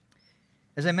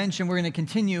As I mentioned, we're going to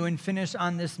continue and finish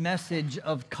on this message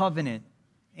of covenant.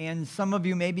 And some of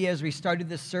you, maybe as we started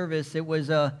this service, it was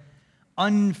a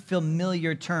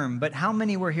unfamiliar term. But how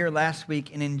many were here last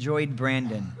week and enjoyed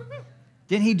Brandon?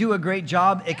 Didn't he do a great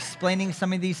job explaining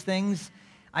some of these things?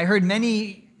 I heard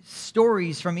many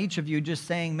stories from each of you just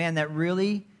saying, man, that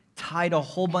really tied a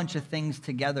whole bunch of things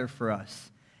together for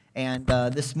us. And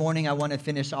this morning, I want to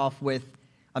finish off with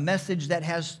a message that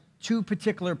has two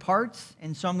particular parts,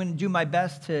 and so I'm going to do my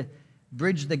best to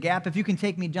bridge the gap. If you can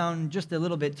take me down just a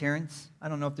little bit, Terrence. I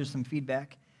don't know if there's some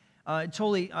feedback. I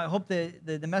hope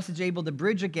the message is able to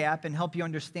bridge a gap and help you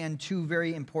understand two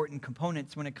very important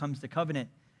components when it comes to covenant.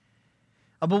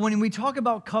 But when we talk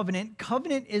about covenant,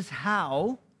 covenant is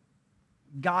how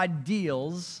God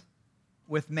deals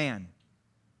with man.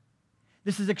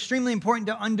 This is extremely important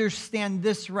to understand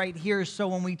this right here. So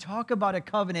when we talk about a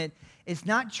covenant, it's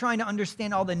not trying to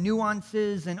understand all the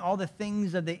nuances and all the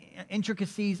things of the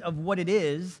intricacies of what it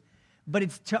is, but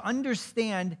it's to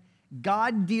understand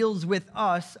God deals with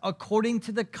us according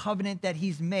to the covenant that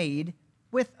he's made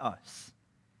with us.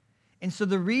 And so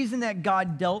the reason that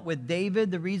God dealt with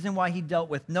David, the reason why he dealt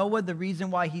with Noah, the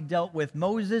reason why he dealt with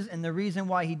Moses, and the reason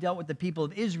why he dealt with the people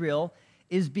of Israel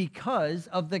is because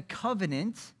of the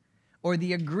covenant or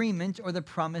the agreement or the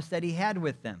promise that he had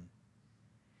with them.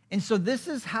 And so this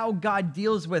is how God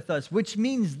deals with us, which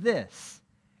means this: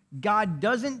 God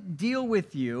doesn't deal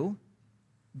with you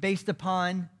based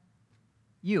upon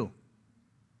you.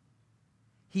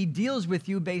 He deals with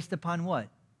you based upon what?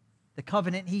 The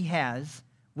covenant he has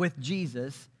with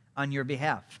Jesus on your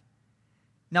behalf.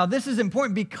 Now, this is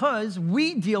important because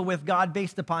we deal with God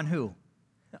based upon who?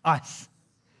 Us.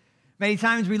 Many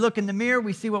times we look in the mirror,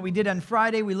 we see what we did on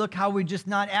Friday, we look how we're just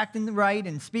not acting right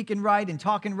and speaking right and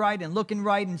talking right and looking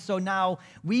right, and so now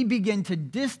we begin to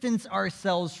distance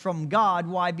ourselves from God.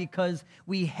 Why? Because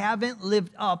we haven't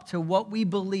lived up to what we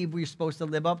believe we're supposed to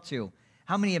live up to.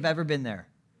 How many have ever been there?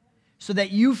 So that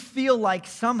you feel like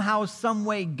somehow, some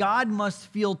way, God must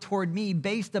feel toward me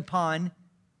based upon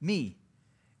me.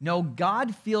 No,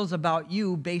 God feels about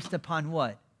you based upon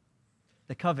what?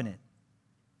 The covenant.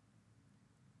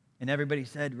 And everybody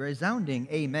said, resounding,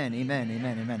 amen, amen,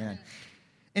 amen, amen, amen.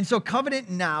 And so covenant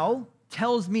now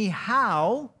tells me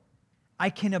how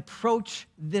I can approach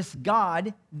this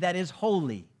God that is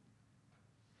holy.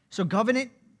 So covenant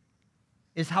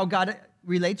is how God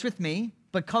relates with me,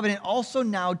 but covenant also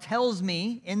now tells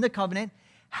me in the covenant,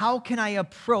 how can I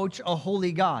approach a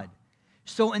holy God?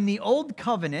 So in the old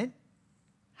covenant,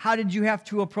 how did you have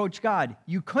to approach God?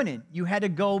 You couldn't. You had to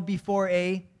go before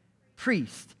a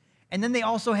priest. And then they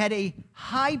also had a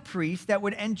high priest that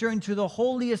would enter into the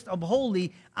holiest of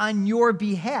holy on your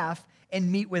behalf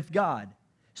and meet with God.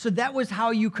 So that was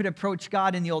how you could approach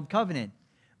God in the old covenant.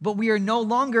 But we are no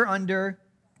longer under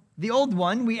the old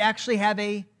one. We actually have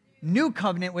a new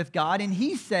covenant with God. And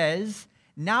he says,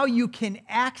 now you can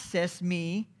access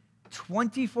me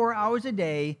 24 hours a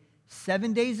day,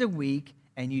 7 days a week,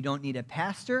 and you don't need a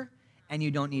pastor, and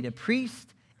you don't need a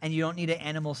priest, and you don't need an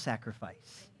animal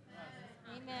sacrifice.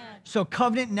 So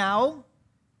covenant now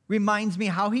reminds me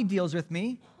how he deals with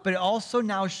me, but it also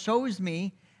now shows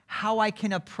me how I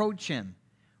can approach him.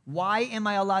 Why am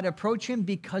I allowed to approach him?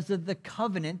 Because of the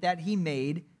covenant that he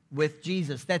made with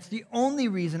Jesus. That's the only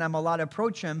reason I'm allowed to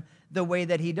approach him the way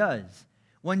that he does.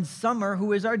 When Summer,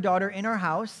 who is our daughter in our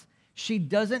house, she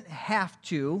doesn't have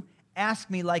to ask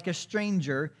me like a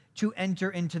stranger to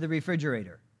enter into the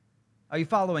refrigerator. Are you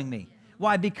following me?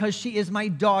 Why? Because she is my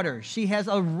daughter. She has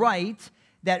a right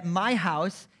that my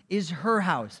house is her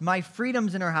house. My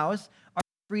freedoms in her house are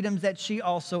freedoms that she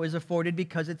also is afforded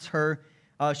because it's her,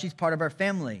 she's part of our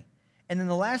family. And then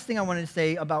the last thing I wanted to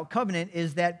say about covenant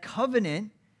is that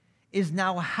covenant is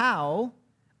now how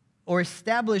or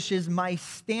establishes my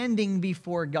standing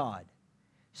before God.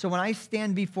 So when I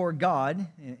stand before God,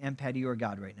 and Patty, you're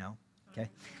God right now,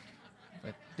 okay?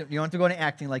 But you don't have to go into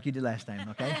acting like you did last time,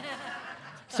 okay?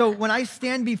 So when I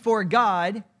stand before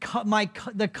God,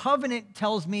 the covenant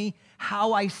tells me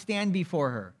how I stand before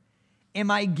her.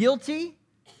 Am I guilty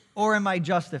or am I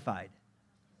justified?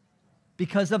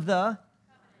 Because of the...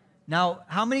 Now,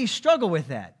 how many struggle with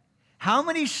that? How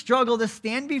many struggle to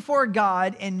stand before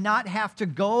God and not have to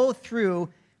go through...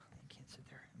 I can't sit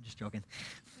there. I'm just joking.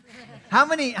 How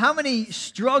many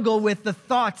struggle with the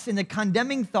thoughts and the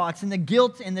condemning thoughts and the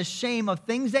guilt and the shame of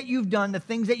things that you've done, the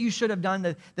things that you should have done,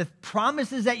 the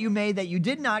promises that you made that you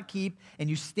did not keep, and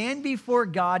you stand before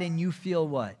God and you feel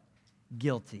what?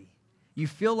 Guilty. You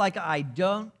feel like I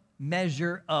don't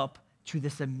measure up to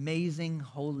this amazing,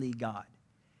 holy God.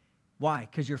 Why?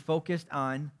 Because you're focused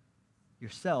on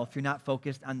yourself. You're not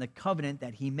focused on the covenant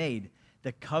that he made.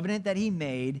 The covenant that he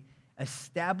made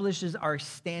establishes our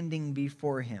standing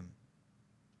before him.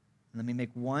 Let me make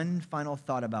one final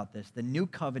thought about this. The new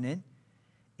covenant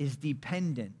is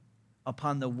dependent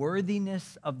upon the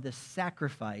worthiness of the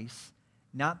sacrifice,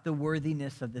 not the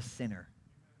worthiness of the sinner.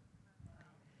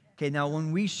 Okay, now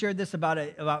when we shared this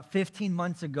about 15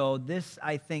 months ago, this,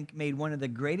 I think, made one of the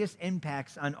greatest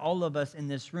impacts on all of us in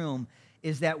this room,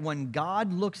 is that when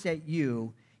God looks at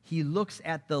you, he looks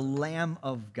at the Lamb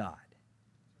of God,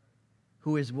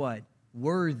 who is what?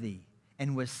 Worthy,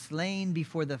 and was slain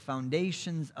before the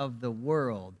foundations of the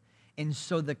world. And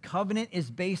so the covenant is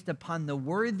based upon the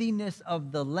worthiness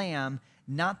of the Lamb,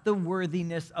 not the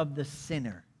worthiness of the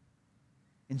sinner.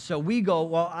 And so we go,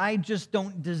 well, I just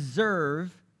don't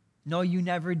deserve. No, you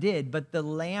never did. But the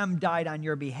Lamb died on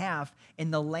your behalf,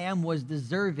 and the Lamb was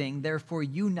deserving. Therefore,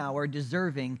 you now are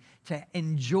deserving to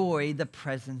enjoy the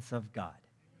presence of God.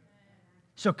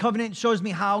 So covenant shows me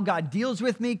how God deals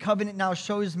with me. Covenant now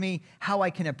shows me how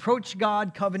I can approach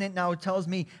God. Covenant now tells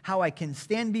me how I can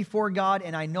stand before God.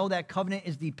 And I know that covenant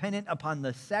is dependent upon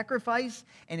the sacrifice,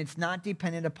 and it's not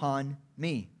dependent upon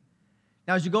me.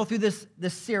 Now, as you go through this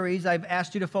series, I've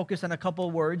asked you to focus on a couple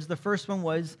of words. The first one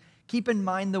was, keep in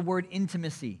mind the word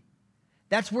intimacy.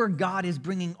 That's where God is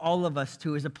bringing all of us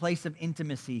to, is a place of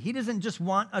intimacy. He doesn't just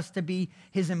want us to be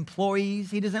his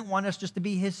employees. He doesn't want us just to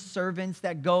be his servants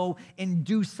that go and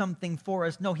do something for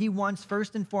us. No, he wants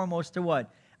first and foremost to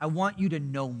what? I want you to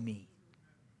know me.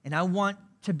 And I want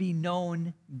to be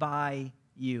known by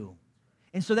you.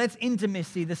 And so that's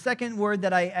intimacy. The second word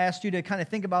that I asked you to kind of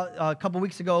think about a couple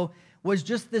weeks ago was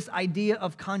just this idea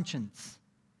of conscience.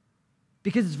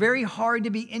 Because it's very hard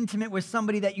to be intimate with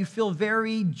somebody that you feel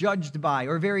very judged by,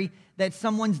 or that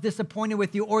someone's disappointed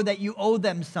with you, or that you owe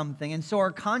them something. And so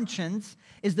our conscience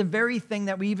is the very thing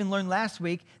that we even learned last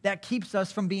week that keeps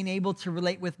us from being able to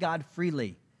relate with God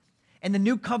freely. And the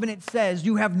new covenant says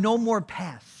you have no more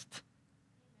past.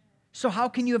 So how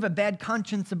can you have a bad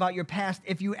conscience about your past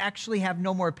if you actually have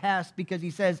no more past? Because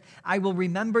he says, I will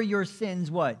remember your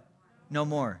sins, what? No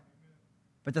more.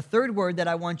 But the third word that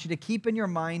I want you to keep in your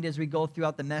mind as we go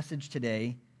throughout the message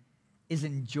today is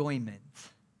enjoyment.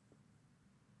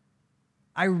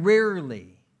 I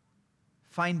rarely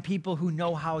find people who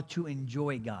know how to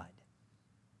enjoy God.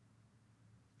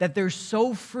 That they're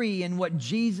so free in what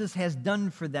Jesus has done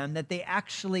for them that they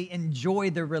actually enjoy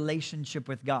their relationship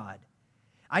with God.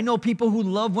 I know people who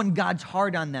love when God's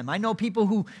hard on them. I know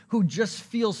people who just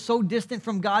feel so distant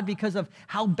from God because of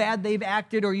how bad they've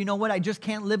acted, or you know what, I just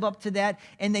can't live up to that,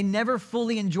 and they never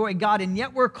fully enjoy God. And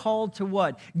yet we're called to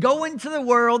what? Go into the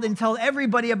world and tell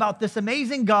everybody about this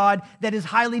amazing God that is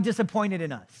highly disappointed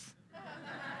in us.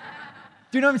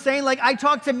 Do you know what I'm saying? Like, I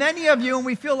talk to many of you and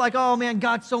we feel like, oh man,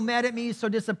 God's so mad at me, he's so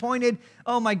disappointed.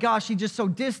 Oh my gosh, he's just so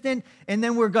distant. And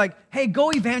then we're like, hey,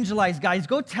 go evangelize, guys.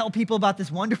 Go tell people about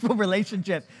this wonderful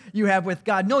relationship you have with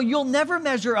God. No, you'll never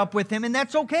measure up with him, and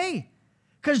that's okay.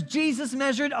 Because Jesus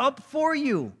measured up for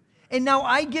you. And now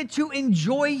I get to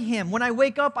enjoy him. When I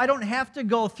wake up, I don't have to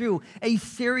go through a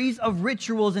series of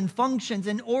rituals and functions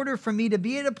in order for me to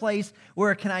be at a place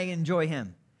where can I enjoy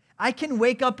him. I can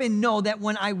wake up and know that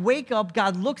when I wake up,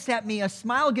 God looks at me, a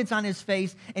smile gets on his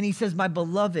face, and he says, my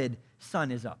beloved son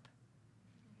is up.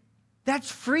 That's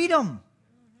freedom.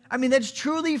 I mean, that's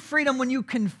truly freedom when you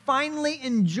can finally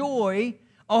enjoy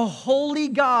a holy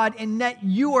God and that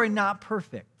you are not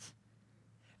perfect.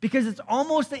 Because it's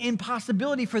almost an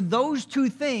impossibility for those two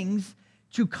things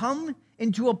to come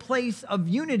into a place of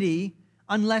unity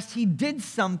unless he did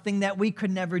something that we could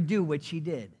never do, which he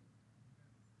did.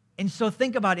 And so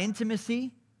think about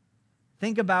intimacy.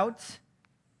 Think about,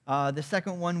 the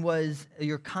second one was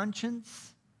your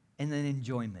conscience, and then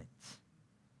enjoyment.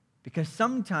 Because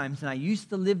sometimes, and I used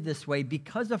to live this way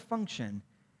because of function,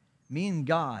 me and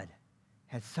God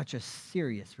had such a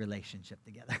serious relationship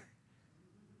together.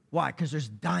 Why? Because there's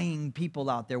dying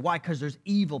people out there. Why? Because there's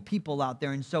evil people out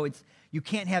there. And so you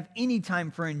can't have any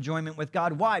time for enjoyment with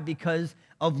God. Why? Because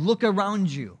of look around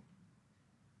you.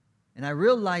 And I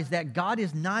realized that God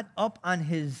is not up on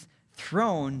his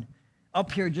throne,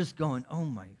 up here just going, oh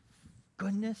my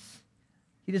goodness.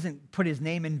 He doesn't put his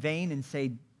name in vain and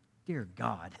say, dear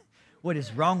God, what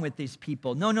is wrong with these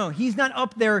people? No, he's not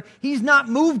up there. He's not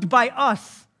moved by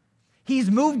us.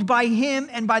 He's moved by him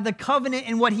and by the covenant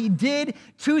and what he did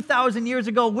 2,000 years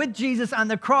ago with Jesus on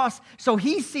the cross. So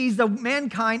he sees the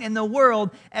mankind and the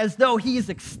world as though he has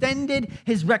extended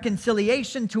his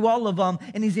reconciliation to all of them,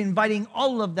 and he's inviting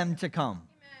all of them to come.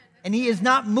 And he is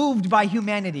not moved by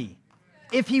humanity.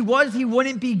 If he was, he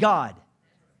wouldn't be God.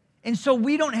 And so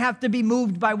we don't have to be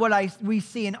moved by what we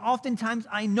see. And oftentimes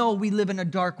I know we live in a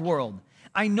dark world.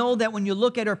 I know that when you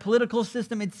look at our political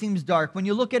system, it seems dark. When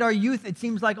you look at our youth, it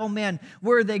seems like, oh man,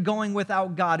 where are they going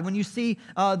without God? When you see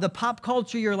the pop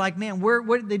culture, you're like, man,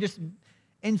 where they just...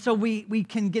 And so we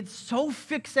can get so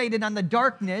fixated on the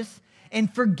darkness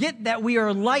and forget that we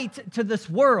are light to this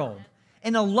world.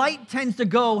 And a light tends to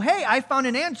go, hey, I found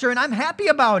an answer and I'm happy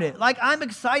about it. Like, I'm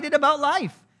excited about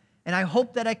life. And I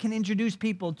hope that I can introduce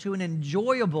people to an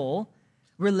enjoyable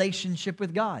relationship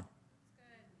with God.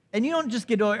 And you don't just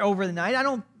get over the night. I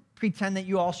don't pretend that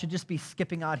you all should just be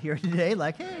skipping out here today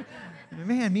like, hey,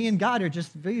 man, me and God are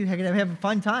just having a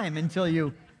fun time until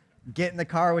you get in the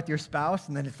car with your spouse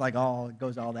and then it's like, oh, it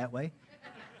goes all that way.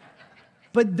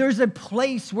 But there's a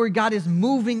place where God is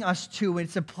moving us to.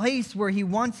 It's a place where he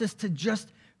wants us to just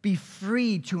be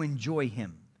free to enjoy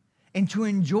him and to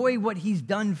enjoy what he's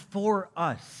done for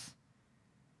us.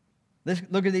 Let's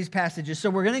look at these passages. So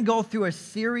we're going to go through a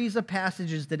series of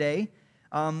passages today.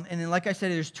 And then, like I said,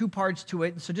 there's two parts to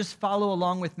it. So just follow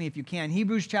along with me if you can.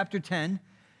 Hebrews chapter 10,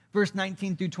 verse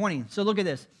 19 through 20. So look at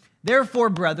this. Therefore,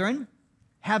 brethren,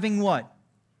 having what?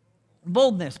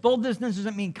 Boldness. Boldness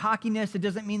doesn't mean cockiness. It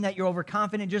doesn't mean that you're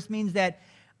overconfident. It just means that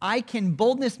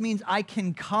boldness means I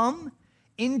can come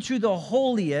into the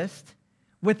holiest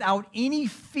without any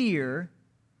fear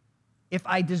if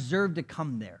I deserve to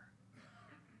come there.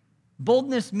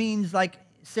 Boldness means, like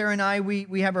Sarah and I,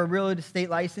 we have our real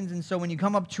estate license, and so when you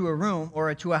come up to a room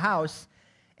or to a house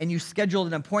and you schedule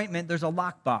an appointment, there's a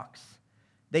lockbox.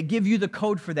 They give you the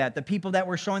code for that. The people that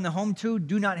we're showing the home to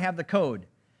do not have the code.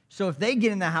 So if they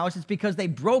get in the house, it's because they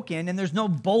broke in, and there's no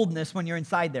boldness when you're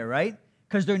inside there, right?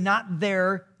 Because they're not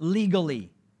there legally.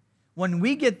 When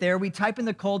we get there, we type in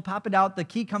the code, pop it out, the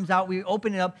key comes out, we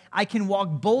open it up. I can walk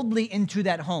boldly into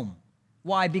that home.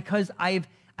 Why? Because I've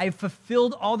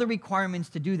fulfilled all the requirements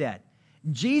to do that.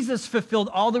 Jesus fulfilled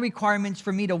all the requirements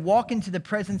for me to walk into the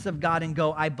presence of God and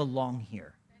go, I belong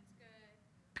here.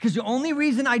 Because the only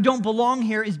reason I don't belong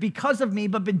here is because of me,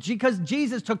 but because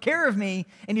Jesus took care of me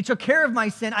and he took care of my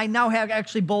sin, I now have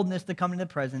actually boldness to come into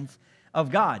the presence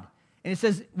of God. And it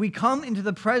says we come into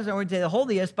the presence, or into the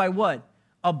holiest by what?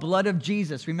 A blood of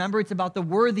Jesus. Remember, it's about the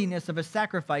worthiness of a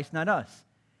sacrifice, not us.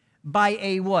 By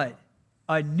a what?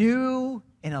 A new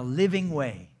and a living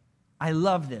way. I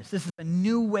love this. This is a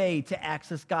new way to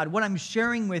access God. What I'm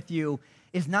sharing with you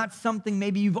is not something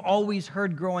maybe you've always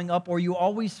heard growing up or you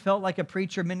always felt like a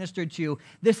preacher ministered to you.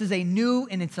 This is a new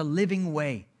and it's a living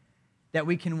way that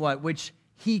we can what? Which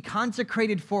he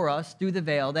consecrated for us through the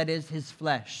veil, that is his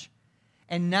flesh.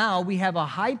 And now we have a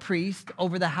high priest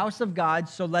over the house of God,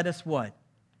 so let us what?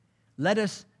 Let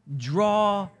us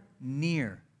draw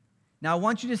near. Now I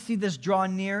want you to see this draw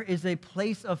near is a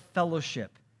place of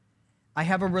fellowship. I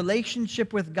have a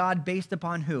relationship with God based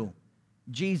upon who?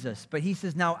 Jesus. But he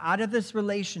says, now out of this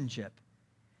relationship,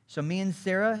 so me and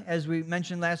Sarah, as we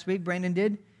mentioned last week, Brandon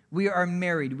did, we are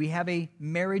married. We have a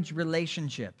marriage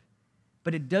relationship.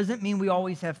 But it doesn't mean we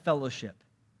always have fellowship.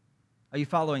 Are you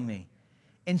following me?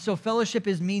 And so fellowship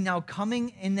is me now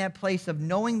coming in that place of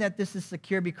knowing that this is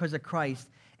secure because of Christ,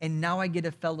 and now I get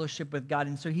a fellowship with God.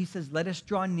 And so he says, let us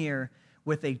draw near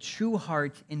with a true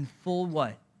heart in full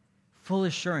what? Full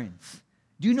assurance.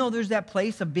 Do you know there's that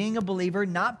place of being a believer,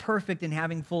 not perfect and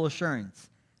having full assurance?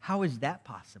 How is that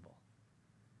possible?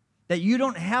 That you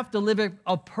don't have to live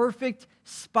a perfect,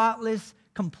 spotless,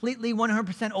 completely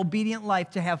 100% obedient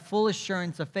life to have full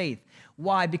assurance of faith.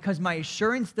 Why? Because my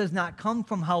assurance does not come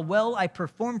from how well I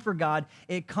perform for God.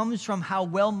 It comes from how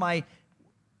well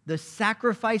the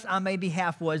sacrifice on my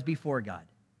behalf was before God.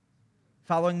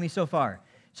 Following me so far?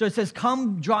 So it says,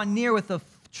 come draw near with a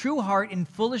true heart in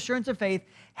full assurance of faith,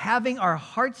 having our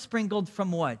hearts sprinkled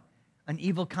from what? An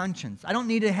evil conscience. I don't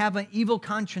need to have an evil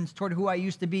conscience toward who I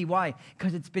used to be. Why?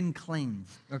 Because it's been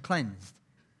cleansed.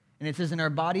 And it says, in our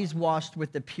bodies washed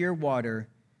with the pure water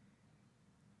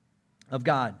of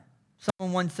God.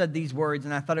 Someone once said these words,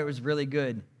 and I thought it was really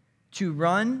good. To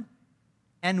run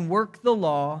and work the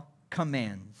law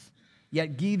commands,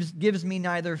 yet gives me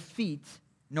neither feet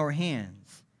nor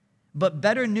hands. But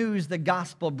better news the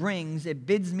gospel brings, it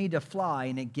bids me to fly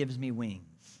and it gives me wings.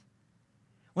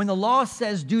 When the law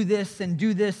says do this and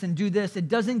do this and do this, it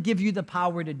doesn't give you the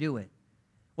power to do it.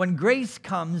 When grace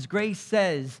comes, grace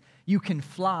says you can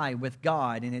fly with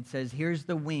God, and it says here's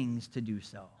the wings to do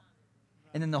so.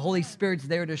 And then the Holy Spirit's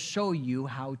there to show you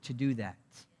how to do that.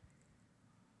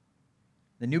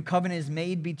 The new covenant is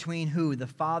made between who? The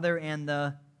Father and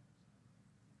the...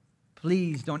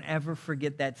 Please don't ever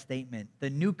forget that statement.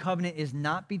 The new covenant is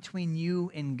not between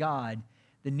you and God.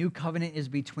 The new covenant is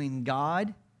between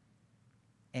God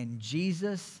and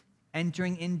Jesus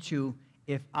entering into,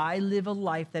 if I live a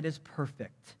life that is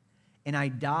perfect and I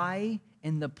die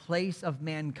in the place of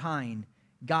mankind,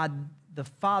 God the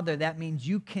Father, that means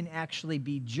you can actually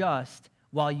be just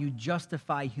while you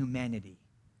justify humanity.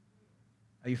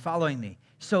 Are you following me?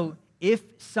 So if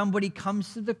somebody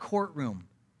comes to the courtroom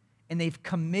and they've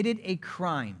committed a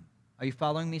crime, are you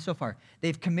following me so far?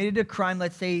 They've committed a crime.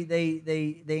 Let's say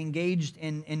they engaged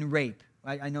in rape.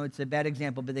 I know it's a bad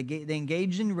example, but they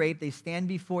engaged in rape. They stand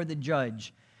before the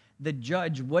judge. The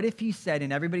judge, what if he said,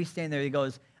 and everybody's standing there, he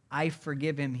goes, I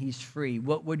forgive him, he's free.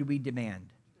 What would we demand?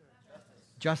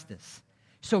 Justice.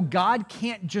 So God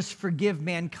can't just forgive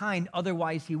mankind,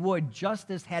 otherwise he would.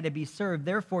 Justice had to be served.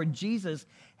 Therefore, Jesus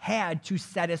had to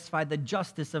satisfy the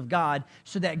justice of God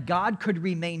so that God could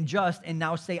remain just and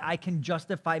now say, I can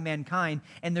justify mankind.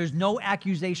 And there's no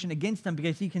accusation against him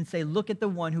because he can say, look at the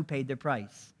one who paid the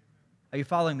price. Are you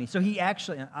following me? So he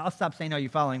actually, I'll stop saying, are you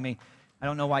following me? I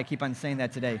don't know why I keep on saying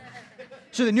that today.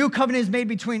 So the new covenant is made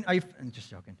between, I'm just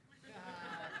joking.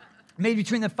 Made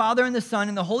between the Father and the Son,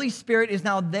 and the Holy Spirit is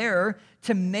now there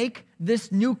to make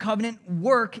this new covenant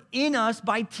work in us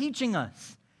by teaching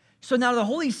us. So now the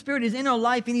Holy Spirit is in our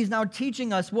life, and he's now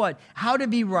teaching us what? How to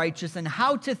be righteous, and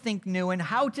how to think new, and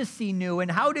how to see new,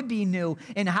 and how to be new,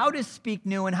 and how to speak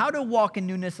new, and how to walk in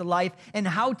newness of life, and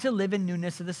how to live in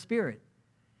newness of the Spirit.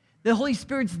 The Holy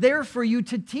Spirit's there for you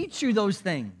to teach you those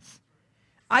things.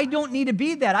 I don't need to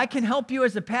be that. I can help you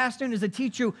as a pastor and as a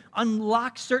teacher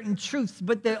unlock certain truths,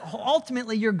 but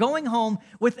ultimately you're going home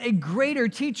with a greater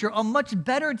teacher, a much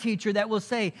better teacher that will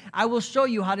say, I will show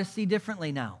you how to see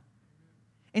differently now.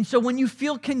 And so when you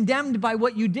feel condemned by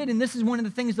what you did, and this is one of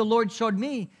the things the Lord showed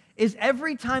me, is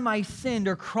every time I sinned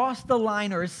or crossed the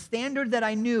line or a standard that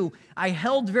I knew I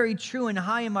held very true and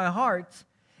high in my heart,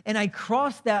 and I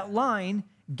crossed that line,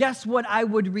 guess what I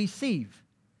would receive?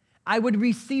 I would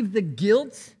receive the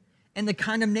guilt and the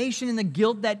condemnation and the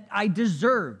guilt that I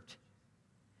deserved.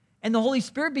 And the Holy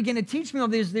Spirit began to teach me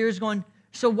over these years going,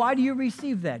 so why do you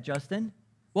receive that, Justin?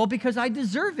 Well, because I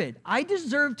deserve it. I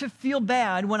deserve to feel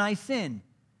bad when I sin.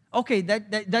 Okay,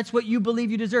 that's what you believe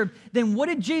you deserve. Then what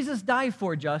did Jesus die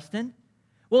for, Justin?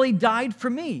 Well, he died for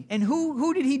me. And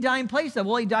who did he die in place of?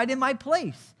 Well, he died in my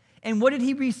place. And what did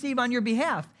he receive on your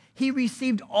behalf? He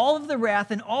received all of the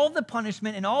wrath and all of the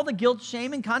punishment and all the guilt,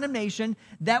 shame, and condemnation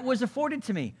that was afforded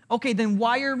to me. Okay, then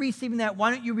why are you receiving that?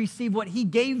 Why don't you receive what he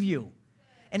gave you?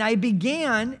 And I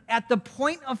began at the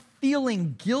point of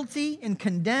feeling guilty and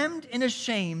condemned and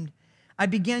ashamed. I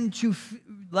began to,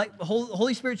 like the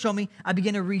Holy Spirit showed me, I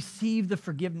began to receive the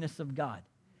forgiveness of God.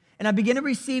 And I began to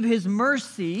receive his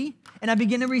mercy, and I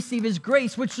began to receive his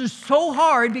grace, which was so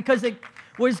hard because it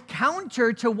was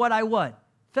counter to what I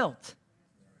felt.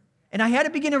 And I had to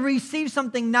begin to receive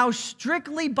something now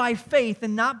strictly by faith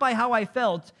and not by how I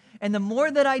felt. And the more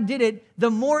that I did it,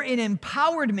 the more it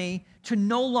empowered me to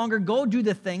no longer go do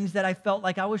the things that I felt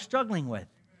like I was struggling with.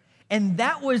 And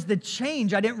that was the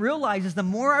change I didn't realize is the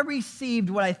more I received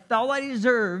what I thought I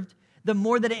deserved, the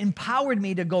more that it empowered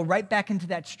me to go right back into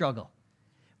that struggle.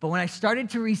 But when I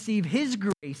started to receive his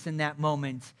grace in that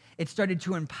moment, it started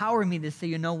to empower me to say,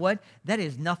 you know what? That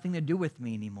has nothing to do with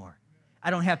me anymore. I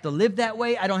don't have to live that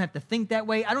way. I don't have to think that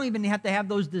way. I don't even have to have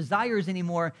those desires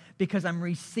anymore because I'm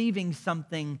receiving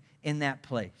something in that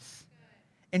place.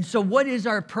 And so what is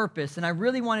our purpose? And I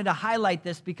really wanted to highlight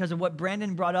this because of what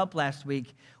Brandon brought up last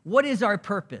week. What is our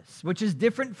purpose, which is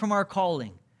different from our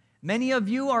calling? Many of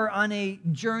you are on a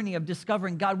journey of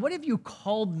discovering, God, what have you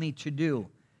called me to do?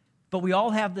 But we all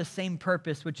have the same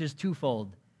purpose, which is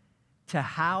twofold: to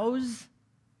house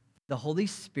the Holy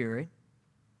Spirit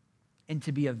and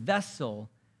to be a vessel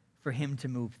for him to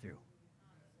move through.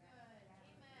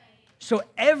 So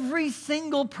every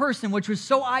single person, which was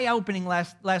so eye-opening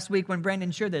last week when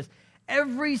Brandon shared this,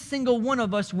 every single one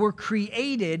of us were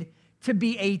created to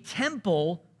be a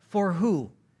temple for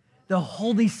who? The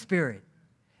Holy Spirit.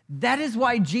 That is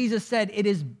why Jesus said, it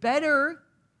is better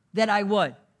that I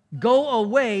what? Go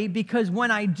away, because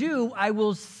when I do, I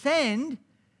will send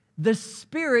the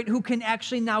Spirit who can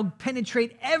actually now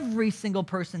penetrate every single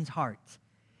person's heart.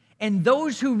 And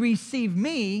those who receive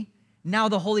me, now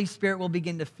the Holy Spirit will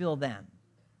begin to fill them.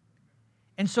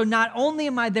 And so not only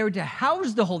am I there to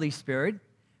house the Holy Spirit,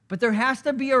 but there has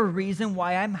to be a reason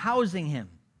why I'm housing him.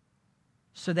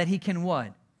 So that he can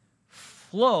what?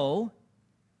 Flow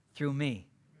through me.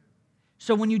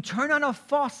 So when you turn on a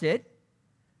faucet,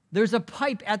 there's a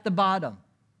pipe at the bottom.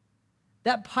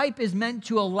 That pipe is meant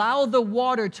to allow the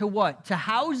water to what? To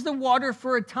house the water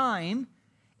for a time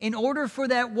in order for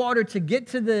that water to get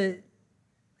to the,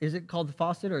 is it called the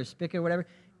faucet or a spigot or whatever?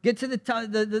 Get to the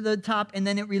top, and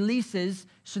then it releases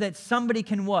so that somebody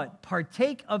can what?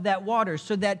 Partake of that water,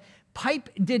 so that pipe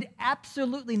did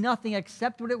absolutely nothing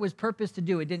except what it was purposed to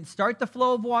do. It didn't start the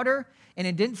flow of water, and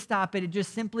it didn't stop it. It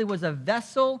just simply was a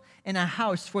vessel and a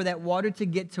house for that water to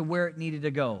get to where it needed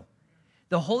to go.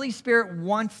 The Holy Spirit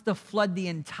wants to flood the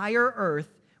entire earth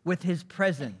with his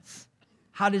presence.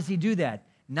 How does he do that?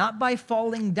 Not by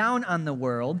falling down on the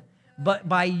world, but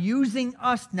by using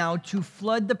us now to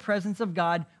flood the presence of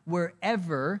God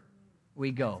wherever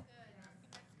we go.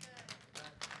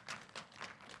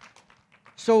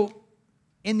 So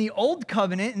in the Old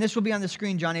Covenant, and this will be on the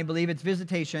screen, John, I believe, it's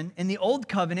visitation. In the Old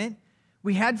Covenant,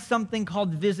 we had something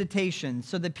called visitation.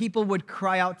 So the people would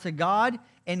cry out to God,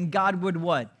 and God would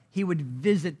what? He would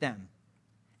visit them.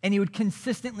 And he would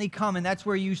consistently come, and that's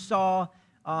where you saw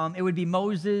it would be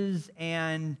Moses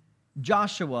and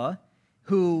Joshua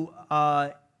who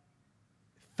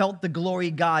felt the glory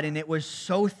of God, and it was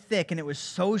so thick and it was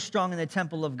so strong in the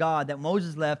temple of God that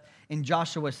Moses left and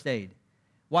Joshua stayed.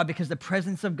 Why? Because the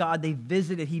presence of God, he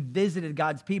visited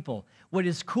God's people. What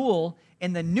is cool,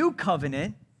 in the new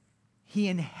covenant, he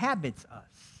inhabits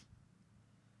us.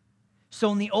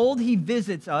 So in the old, he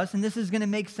visits us, and this is going to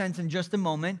make sense in just a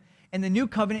moment. In the new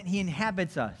covenant, he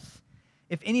inhabits us.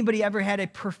 If anybody ever had a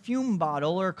perfume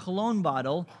bottle or a cologne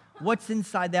bottle, what's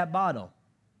inside that bottle?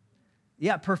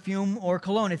 Yeah, perfume or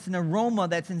cologne. It's an aroma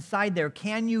that's inside there.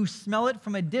 Can you smell it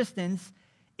from a distance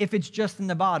if it's just in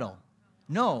the bottle?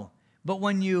 No. But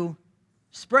when you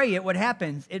spray it, what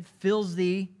happens? It fills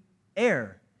the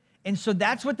air. And so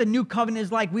that's what the new covenant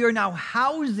is like. We are now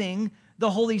housing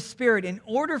the Holy Spirit. In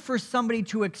order for somebody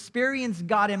to experience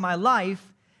God in my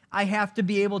life, I have to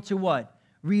be able to what?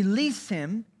 Release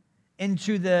him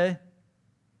into the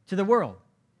world.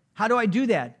 How do I do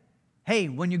that? Hey,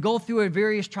 when you go through a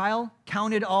various trial,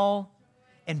 count it all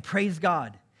and praise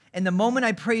God. And the moment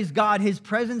I praise God, his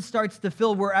presence starts to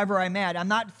fill wherever I'm at. I'm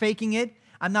not faking it.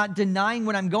 I'm not denying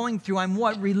what I'm going through. I'm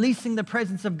what? Releasing the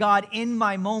presence of God in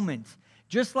my moment.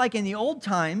 Just like in the old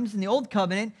times, in the old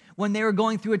covenant, when they were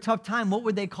going through a tough time, what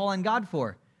would they call on God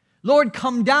for? Lord,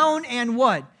 come down and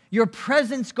what? Your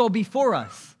presence go before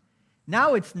us.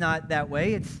 Now it's not that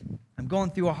way. I'm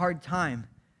going through a hard time.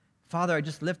 Father, I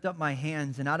just lift up my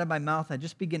hands, and out of my mouth, I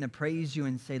just begin to praise you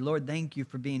and say, Lord, thank you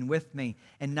for being with me.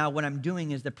 And now what I'm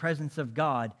doing is the presence of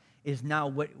God is now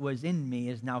what was in me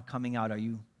is now coming out. Are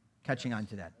you catching on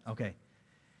to that? Okay.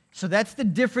 So that's the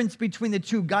difference between the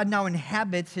two. God now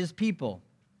inhabits his people.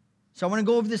 So I want to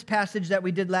go over this passage that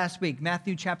we did last week,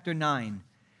 Matthew chapter 9.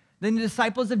 Then the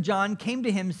disciples of John came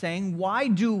to him saying, why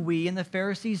do we and the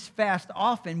Pharisees fast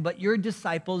often, but your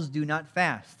disciples do not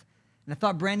fast? And I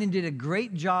thought Brandon did a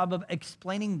great job of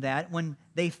explaining that. When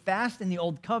they fast in the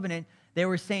old covenant, they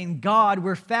were saying, God,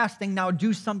 we're fasting, now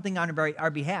do something on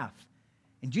our behalf.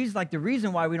 And Jesus, like, the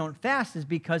reason why we don't fast is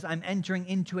because I'm entering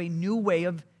into a new way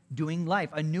of doing life,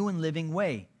 a new and living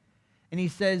way. And he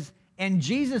says, and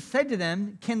Jesus said to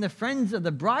them, can the friends of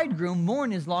the bridegroom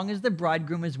mourn as long as the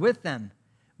bridegroom is with them?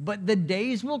 But the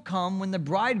days will come when the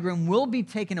bridegroom will be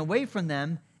taken away from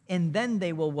them, and then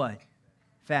they will what?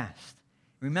 Fast.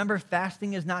 Remember,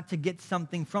 fasting is not to get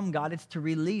something from God. It's to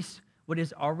release what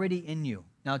is already in you.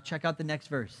 Now, check out the next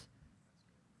verse.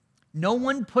 No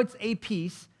one puts a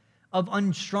piece of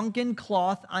unshrunken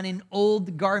cloth on an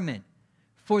old garment,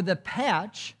 for the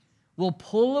patch will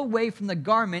pull away from the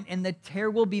garment, and the tear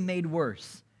will be made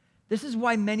worse. This is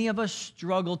why many of us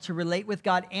struggle to relate with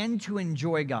God and to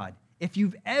enjoy God. If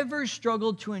you've ever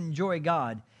struggled to enjoy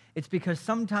God, it's because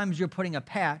sometimes you're putting a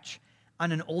patch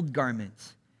on an old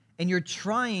garment. And you're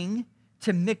trying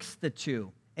to mix the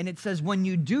two. And it says when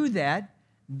you do that,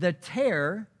 the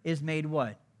tear is made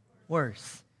what?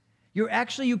 Worse. You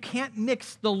can't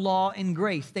mix the law and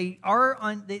grace.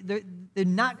 They're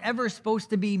not ever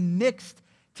supposed to be mixed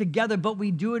together, but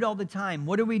we do it all the time.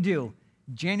 What do?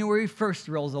 January 1st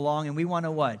rolls along, and we want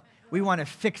to what? We want to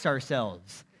fix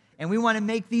ourselves. And we want to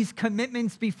make these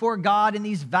commitments before God and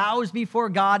these vows before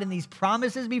God and these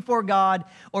promises before God,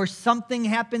 or something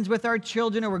happens with our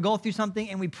children or we go through something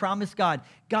and we promise God,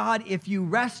 God, if you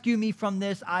rescue me from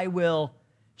this, I will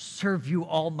serve you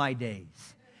all my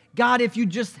days. God, if you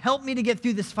just help me to get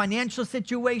through this financial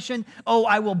situation, oh,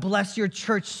 I will bless your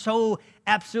church so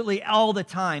absolutely all the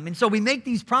time. And so we make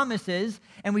these promises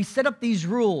and we set up these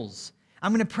rules.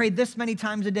 I'm going to pray this many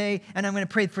times a day, and I'm going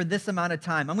to pray for this amount of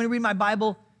time. I'm going to read my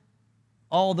Bible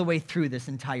all the way through this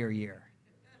entire year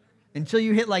until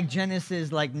you hit like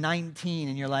Genesis like 19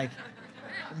 and you're like,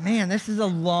 man, this is a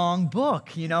long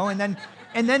book, you know? And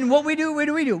then what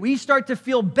do we do? We start to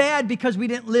feel bad because we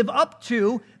didn't live up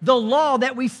to the law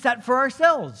that we set for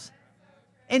ourselves.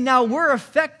 And now we're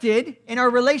affected in our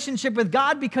relationship with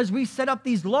God because we set up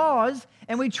these laws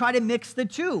and we try to mix the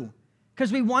two.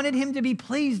 because we wanted him to be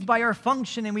pleased by our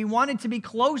function and we wanted to be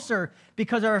closer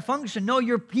because of our function. No,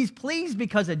 he's pleased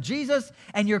because of Jesus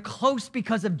and you're close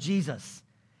because of Jesus.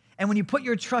 And when you put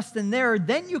your trust in there,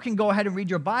 then you can go ahead and read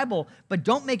your Bible, but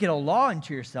don't make it a law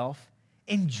unto yourself.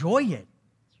 Enjoy it.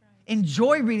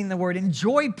 Enjoy reading the Word.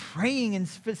 Enjoy praying and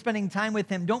spending time with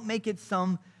him. Don't make it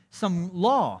some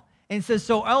law. And it says,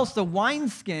 so else the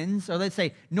wineskins, or let's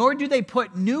say, nor do they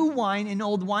put new wine in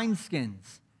old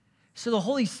wineskins. So the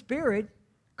Holy Spirit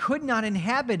could not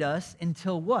inhabit us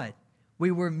until what?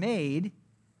 We were made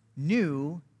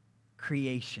new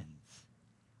creations.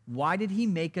 Why did he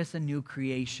make us a new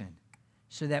creation?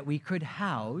 So that we could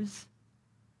house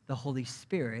the Holy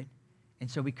Spirit, and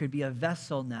so we could be a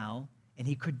vessel now, and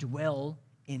he could dwell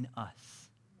in us.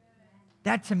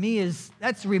 That to me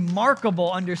that's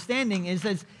remarkable understanding, is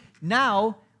that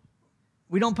now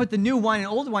we don't put the new wine in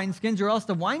old wineskins, or else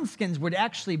the wineskins would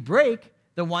actually break.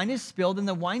 The wine is spilled and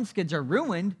the wineskins are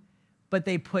ruined, but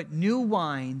they put new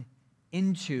wine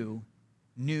into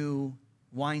new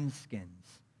wineskins.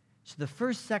 So the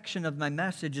first section of my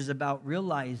message is about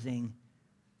realizing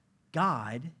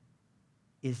God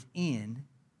is in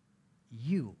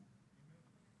you.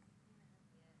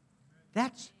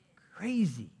 That's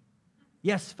crazy.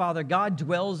 Yes, Father God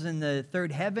dwells in the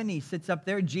third heaven. He sits up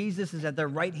there. Jesus is at the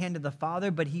right hand of the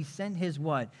Father, but he sent his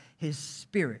what? His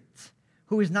Spirit,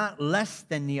 who is not less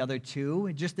than the other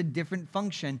two, just a different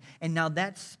function. And now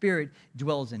that Spirit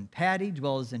dwells in Patty,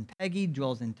 dwells in Peggy,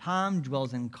 dwells in Tom,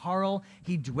 dwells in Carl.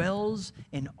 He dwells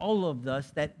in all of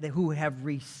us who have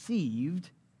received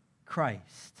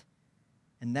Christ.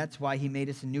 And that's why he made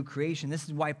us a new creation. This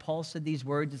is why Paul said these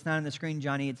words. It's not on the screen,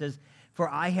 Johnny. It says, for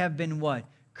I have been what?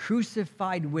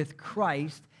 Crucified with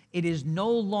Christ. It is no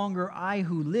longer I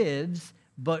who lives,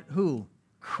 but who?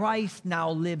 Christ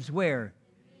now lives where?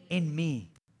 In me.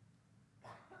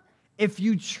 If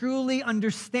you truly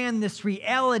understand this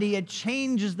reality, it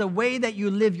changes the way that you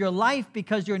live your life,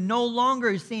 because you're no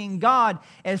longer seeing God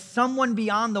as someone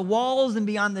beyond the walls and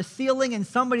beyond the ceiling and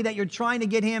somebody that you're trying to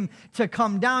get him to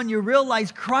come down. You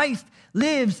realize Christ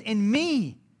lives in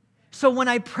me. So when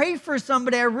I pray for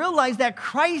somebody, I realize that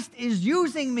Christ is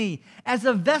using me as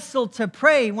a vessel to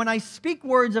pray. When I speak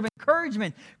words of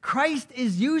encouragement, Christ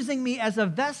is using me as a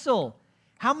vessel.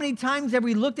 How many times have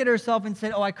we looked at ourselves and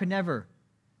said, oh, I could never.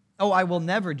 Oh, I will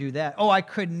never do that. Oh, I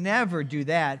could never do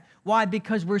that. Why?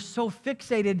 Because we're so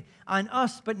fixated on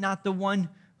us, but not the one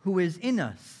who is in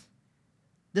us.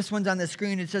 This one's on the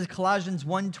screen. It says Colossians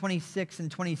 1:26 and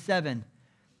 27.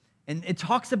 And it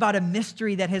talks about a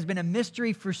mystery that has been a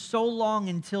mystery for so long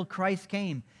until Christ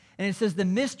came. And it says the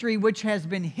mystery which has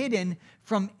been hidden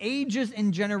from ages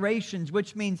and generations,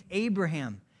 which means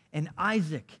Abraham and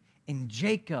Isaac and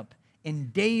Jacob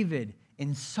and David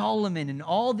and Solomon and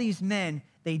all these men,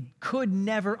 they could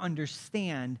never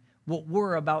understand what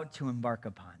we're about to embark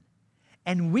upon.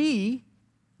 And we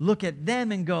look at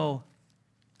them and go,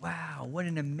 wow, what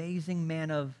an amazing man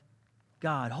of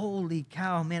God. Holy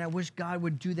cow, man, I wish God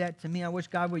would do that to me. I wish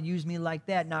God would use me like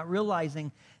that, not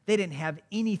realizing they didn't have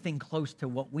anything close to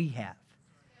what we have.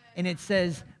 And it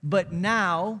says, but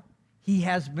now it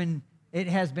has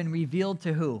been revealed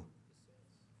to who?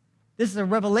 This is a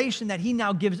revelation that he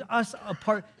now gives us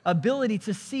ability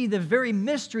to see the very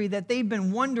mystery that they've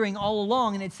been wondering all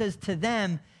along. And it says to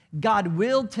them, God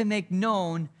willed to make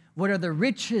known what are the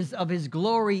riches of his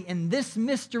glory in this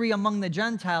mystery among the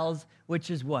Gentiles,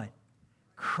 which is what?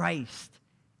 Christ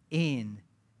in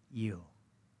you.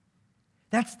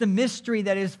 That's the mystery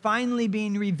that is finally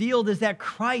being revealed, is that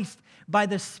Christ, by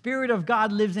the Spirit of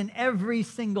God, lives in every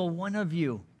single one of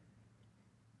you.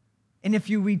 And if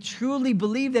we truly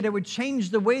believe that, it would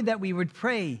change the way that we would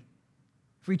pray.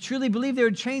 If we truly believe it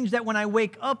would change that when I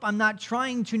wake up, I'm not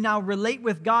trying to now relate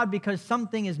with God because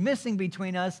something is missing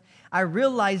between us. I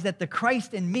realize that the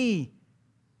Christ in me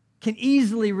can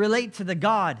easily relate to the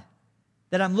God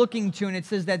that I'm looking to. And it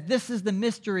says that this is the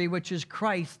mystery, which is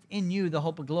Christ in you, the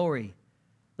hope of glory.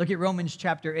 Look at Romans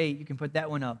chapter 8. You can put that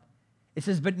one up. It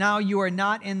says, but now you are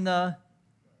not in the...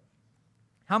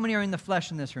 How many are in the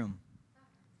flesh in this room?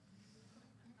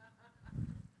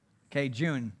 Okay,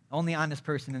 June, only honest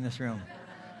person in this room.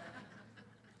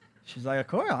 She's like, of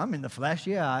course, I'm in the flesh.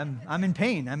 Yeah, I'm in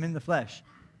pain. I'm in the flesh.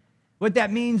 What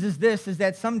that means is this, is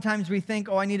that sometimes we think,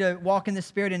 oh, I need to walk in the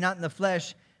Spirit and not in the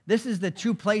flesh. This is the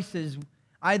two places.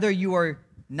 Either you are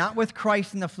not with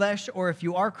Christ in the flesh, or if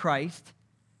you are Christ,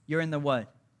 you're in the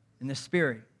what? In the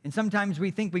Spirit. And sometimes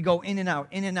we think we go in and out,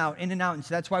 in and out, in and out. And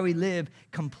so that's why we live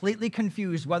completely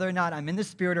confused whether or not I'm in the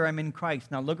Spirit or I'm in Christ.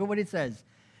 Now look at what it says.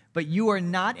 But you are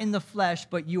not in the flesh,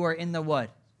 but you are in the what?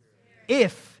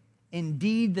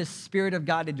 indeed the Spirit of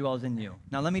God dwells in you.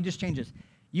 Now let me just change this.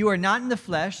 You are not in the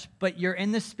flesh, but you're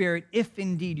in the Spirit if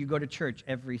indeed you go to church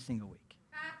every single week.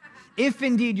 If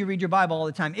indeed you read your Bible all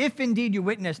the time. If indeed you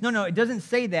witness. No, it doesn't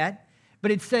say that.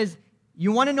 But it says,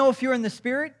 you want to know if you're in the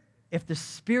Spirit? If the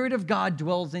Spirit of God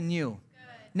dwells in you. Good.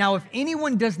 Now, if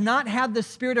anyone does not have the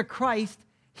Spirit of Christ,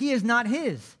 he is not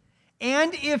his.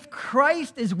 And if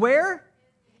Christ is where?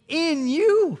 In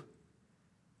you.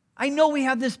 I know we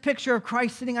have this picture of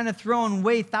Christ sitting on a throne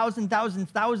way thousands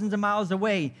of miles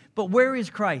away. But where is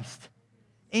Christ?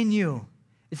 In you.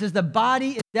 It says the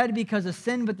body is dead because of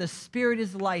sin, but the Spirit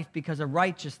is life because of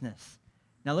righteousness.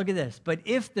 Now look at this. But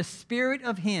if the Spirit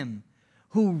of him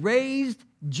who raised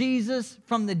Jesus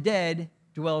from the dead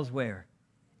dwells where?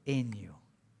 In you.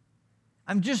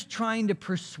 I'm just trying to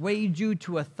persuade you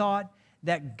to a thought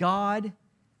that God,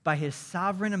 by his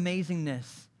sovereign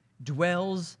amazingness,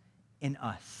 dwells in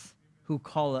us who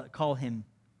call him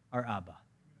our Abba.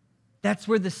 That's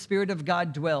where the Spirit of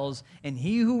God dwells, and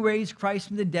he who raised Christ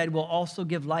from the dead will also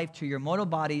give life to your mortal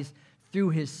bodies through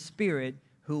his Spirit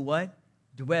who what?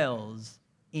 Dwells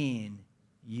in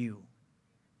you.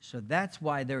 So that's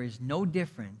why there is no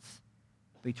difference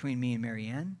between me and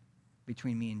Marianne,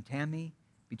 between me and Tammy,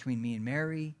 between me and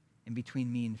Mary, and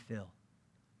between me and Phil.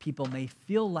 People may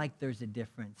feel like there's a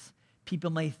difference. People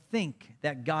may think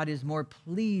that God is more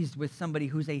pleased with somebody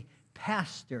who's a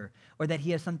pastor or that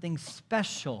he has something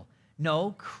special.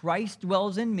 No, Christ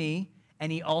dwells in me,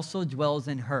 and he also dwells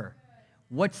in her.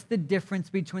 What's the difference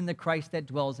between the Christ that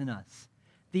dwells in us?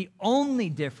 The only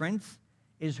difference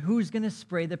is who's going to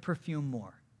spray the perfume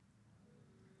more.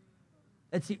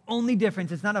 That's the only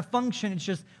difference. It's not a function. It's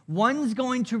just one's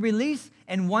going to release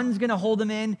and one's going to hold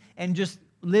them in and just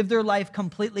live their life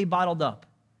completely bottled up.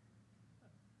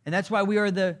 And that's why we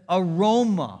are the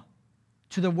aroma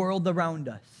to the world around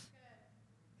us.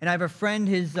 And I have a friend,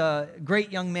 his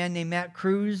great young man named Matt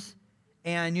Cruz.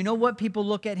 And you know what? People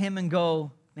look at him and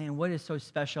go, man, what is so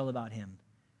special about him?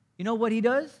 You know what he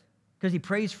does? Because he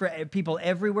prays for people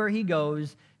everywhere he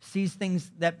goes, sees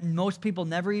things that most people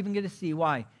never even get to see.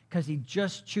 Why? Because he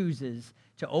just chooses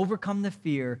to overcome the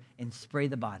fear and spray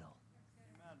the bottle.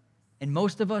 Amen. And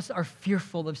most of us are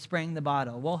fearful of spraying the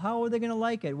bottle. Well, how are they going to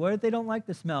like it? What if they don't like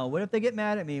the smell? What if they get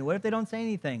mad at me? What if they don't say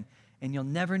anything? And you'll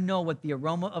never know what the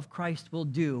aroma of Christ will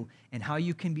do and how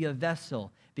you can be a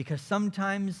vessel. Because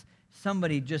sometimes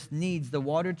somebody just needs the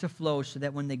water to flow so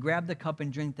that when they grab the cup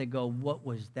and drink, they go, what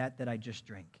was that I just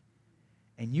drank?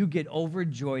 And you get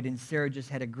overjoyed. And Sarah just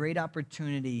had a great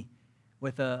opportunity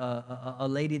with a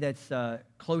lady that's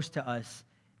close to us.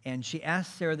 And she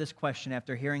asked Sarah this question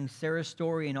after hearing Sarah's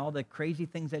story and all the crazy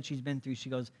things that she's been through.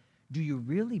 She goes, do you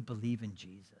really believe in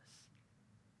Jesus?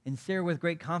 And Sarah, with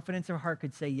great confidence in her heart,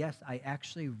 could say, yes, I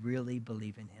actually really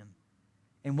believe in him.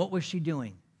 And what was she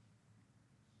doing?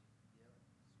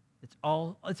 It's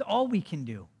all we can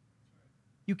do.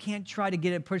 You can't try to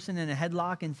get a person in a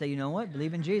headlock and say, you know what,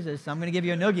 believe in Jesus. I'm going to give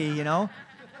you a noogie, you know.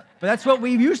 But that's what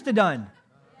we've used to done.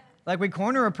 Like we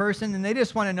corner a person and they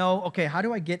just want to know, okay, how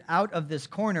do I get out of this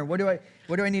corner? What do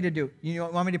I need to do? You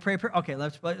want me to pray a prayer? Okay,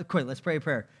 let's pray a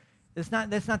prayer. That's not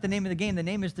the name of the game. The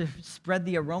name is to spread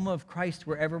the aroma of Christ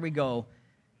wherever we go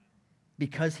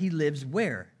because he lives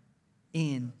where?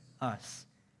 In us.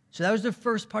 So that was the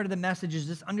first part of the message, is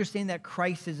just understanding that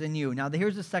Christ is in you. Now,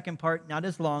 here's the second part, not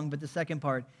as long, but the second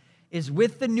part is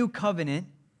with the new covenant,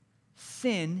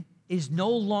 sin is no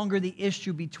longer the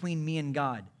issue between me and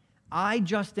God. I,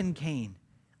 Justin Kane,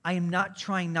 I am not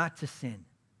trying not to sin.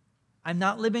 I'm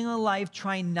not living a life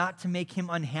trying not to make him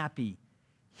unhappy.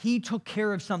 He took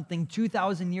care of something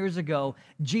 2,000 years ago.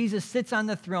 Jesus sits on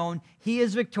the throne. He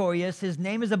is victorious. His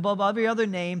name is above every other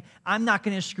name. I'm not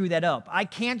going to screw that up. I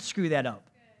can't screw that up.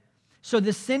 So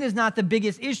the sin is not the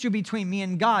biggest issue between me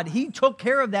and God. He took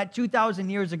care of that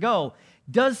 2,000 years ago.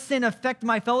 Does sin affect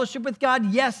my fellowship with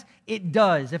God? Yes, it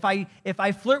does. If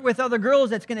I flirt with other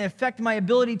girls, that's going to affect my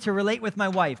ability to relate with my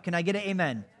wife. Can I get an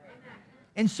amen?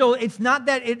 And so it's not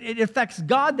that it affects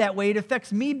God that way. It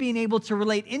affects me being able to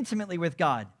relate intimately with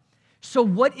God. So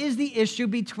what is the issue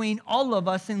between all of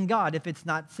us and God if it's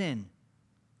not sin?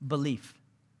 Belief.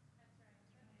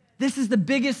 This is the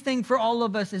biggest thing for all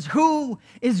of us, is who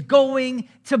is going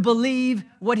to believe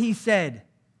what he said.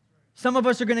 Some of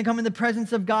us are going to come in the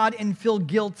presence of God and feel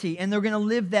guilty, and they're going to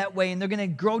live that way, and they're going to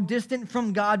grow distant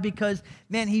from God because,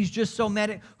 man, he's just so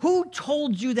mad at you. Who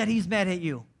told you that he's mad at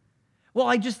you? Well,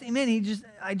 I just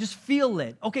feel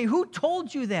it. Okay, who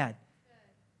told you that?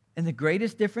 And the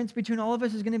greatest difference between all of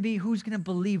us is going to be who's going to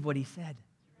believe what he said.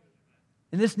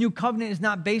 And this new covenant is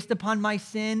not based upon my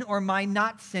sin or my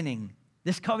not sinning.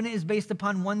 This covenant is based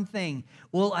upon one thing.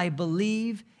 Will I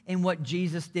believe in what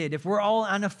Jesus did? If we're all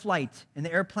on a flight and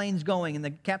the airplane's going and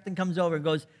the captain comes over and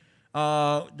goes,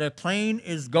 the plane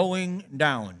is going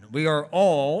down. We are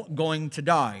all going to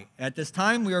die. At this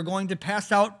time, we are going to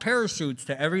pass out parachutes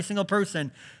to every single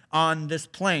person on this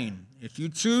plane. If you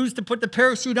choose to put the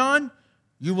parachute on,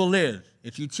 you will live.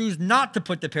 If you choose not to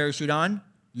put the parachute on,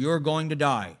 you're going to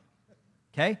die.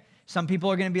 Okay? Some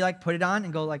people are going to be like, put it on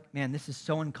and go like, man, this is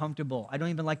so uncomfortable. I don't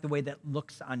even like the way that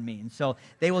looks on me. And so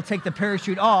they will take the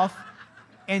parachute off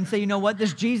and say, you know what,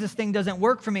 this Jesus thing doesn't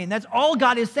work for me. And that's all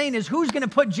God is saying is who's going to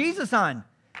put Jesus on?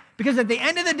 Because at the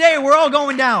end of the day, we're all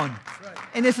going down. Right.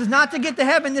 And this is not to get to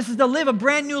heaven. This is to live a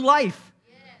brand new life.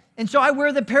 And so I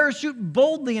wear the parachute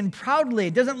boldly and proudly.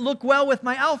 It doesn't look well with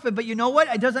my outfit, but you know what?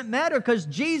 It doesn't matter because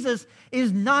Jesus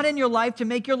is not in your life to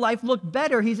make your life look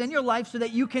better. He's in your life so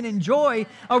that you can enjoy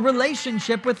a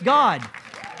relationship with God.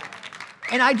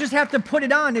 And I just have to put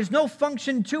it on. There's no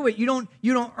function to it. You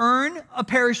don't earn a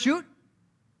parachute.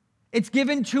 It's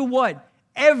given to what?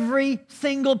 Every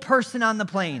single person on the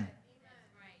plane.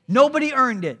 Nobody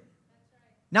earned it.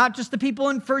 Not just the people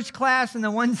in first class and the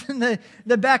ones in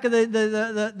the back of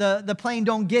the plane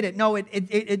don't get it. No,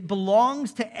 it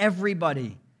belongs to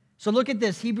everybody. So look at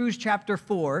this, Hebrews chapter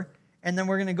 4, and then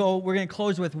we're going to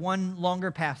close with one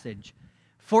longer passage.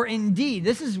 For indeed,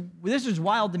 this is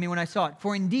wild to me when I saw it.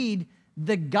 For indeed,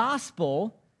 the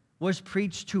gospel was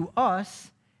preached to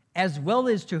us as well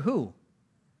as to who?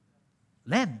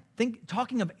 Them.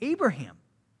 Talking of Abraham.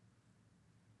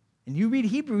 And you read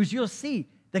Hebrews, you'll see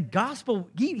the gospel,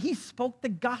 he spoke the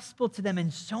gospel to them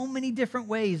in so many different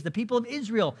ways. The people of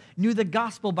Israel knew the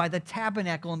gospel by the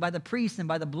tabernacle and by the priests and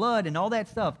by the blood and all that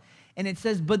stuff. And it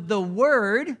says, but the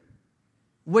word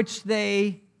which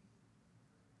they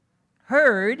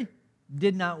heard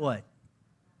did not what?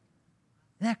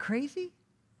 Isn't that crazy?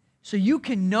 So you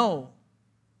can know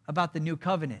about the new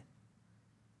covenant,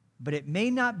 but it may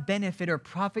not benefit or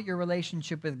profit your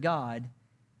relationship with God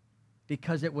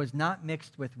because it was not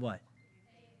mixed with what?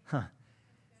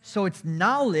 So it's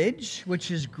knowledge, which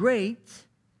is great,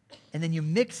 and then you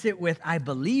mix it with I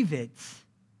believe it.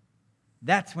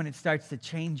 That's when it starts to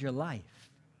change your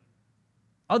life.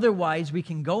 Otherwise, we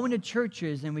can go into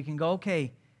churches and we can go,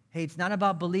 okay, hey, it's not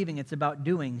about believing, it's about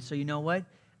doing. So you know what?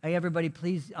 Hey, everybody,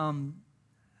 please, I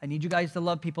need you guys to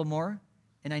love people more,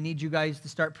 and I need you guys to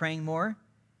start praying more.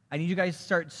 I need you guys to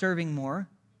start serving more.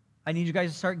 I need you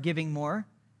guys to start giving more.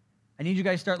 I need you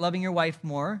guys to start loving your wife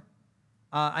more.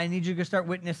 I need you to start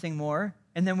witnessing more.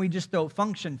 And then we just go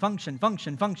function.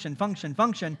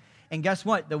 And guess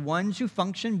what? The ones who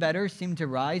function better seem to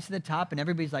rise to the top, and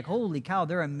everybody's like, holy cow,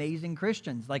 they're amazing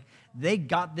Christians. Like, they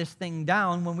got this thing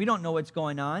down when we don't know what's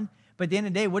going on. But at the end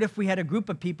of the day, what if we had a group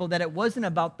of people that it wasn't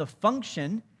about the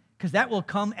function, because that will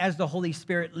come as the Holy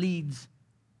Spirit leads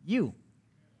you.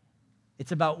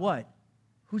 It's about what?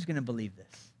 Who's going to believe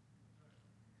this?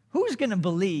 Who's going to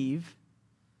believe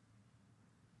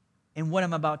in what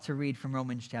I'm about to read from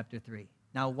Romans chapter 3?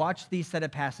 Now watch these set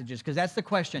of passages, because that's the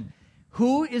question.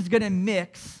 Who is going to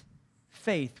mix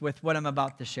faith with what I'm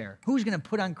about to share? Who's going to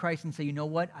put on Christ and say, you know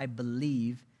what? I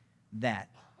believe that.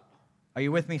 Are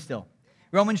you with me still?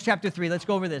 Romans chapter 3, let's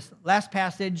go over this. Last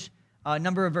passage,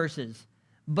 number of verses.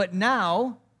 But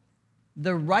now,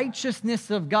 the righteousness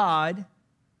of God,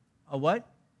 a what?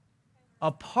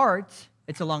 Apart,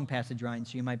 it's a long passage, Ryan,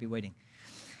 so you might be waiting.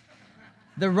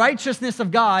 The righteousness of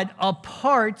God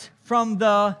apart from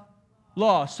the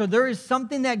law. So there is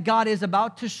something that God is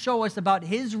about to show us about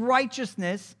his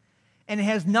righteousness, and it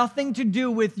has nothing to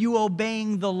do with you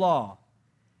obeying the law.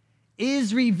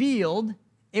 Is revealed,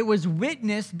 it was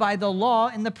witnessed by the law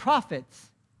and the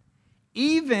prophets.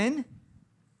 Even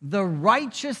the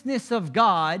righteousness of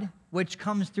God, which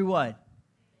comes through what?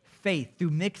 Faith,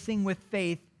 through mixing with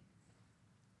faith.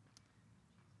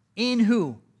 In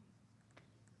who?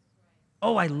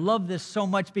 Oh, I love this so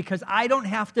much because I don't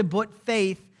have to put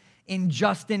faith in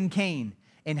Justin Kane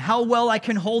and how well I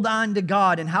can hold on to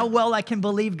God and how well I can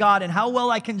believe God and how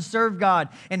well I can serve God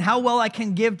and how well I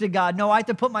can give to God. No, I have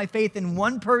to put my faith in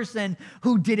one person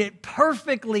who did it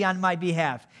perfectly on my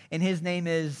behalf, and his name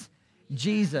is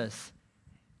Jesus.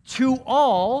 To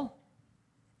all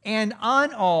and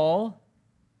on all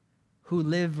who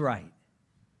live right.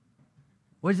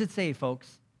 What does it say,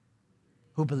 folks?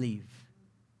 Who believe.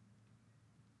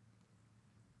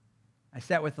 I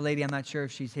sat with a lady, I'm not sure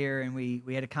if she's here, and we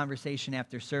had a conversation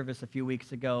after service a few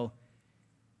weeks ago,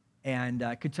 and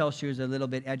I could tell she was a little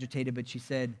bit agitated, but she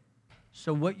said,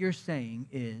 so what you're saying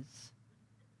is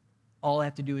all I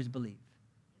have to do is believe.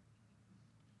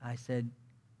 I said,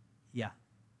 yeah.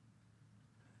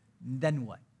 Then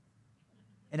what?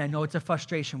 And I know it's a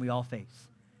frustration we all face.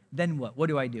 Then what? What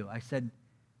do? I said,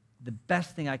 the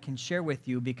best thing I can share with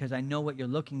you, because I know what you're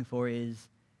looking for, is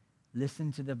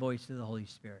listen to the voice of the Holy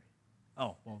Spirit.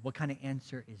 Oh, well, what kind of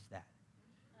answer is that?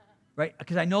 Right?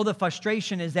 Because I know the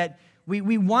frustration is that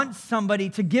we want somebody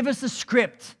to give us a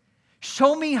script.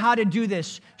 Show me how to do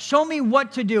this. Show me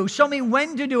what to do. Show me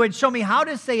when to do it. Show me how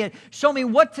to say it. Show me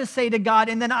what to say to God,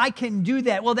 and then I can do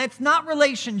that. Well, that's not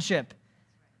relationship.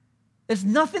 It's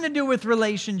nothing to do with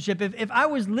relationship. If I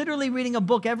was literally reading a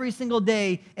book every single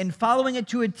day and following it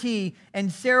to a T,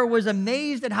 and Sarah was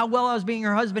amazed at how well I was being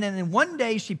her husband, and then one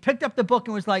day she picked up the book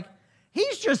and was like,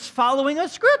 he's just following a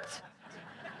script.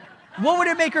 What would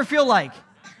it make her feel like?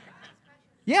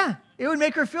 Yeah, it would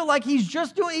make her feel like he's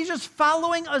just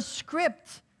following a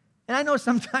script. And I know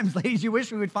sometimes, ladies, you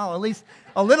wish we would follow at least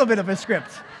a little bit of a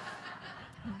script.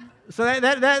 So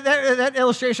that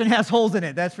illustration has holes in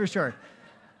it, that's for sure.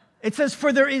 It says,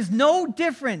 for there is no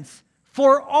difference,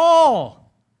 for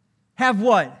all have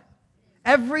what?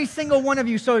 Every single one of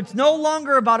you. So it's no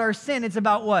longer about our sin, it's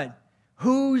about what?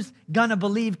 Who's gonna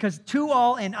believe? Because to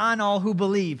all and on all who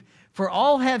believe. For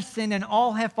all have sinned and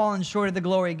all have fallen short of the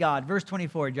glory of God. Verse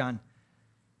 24, John.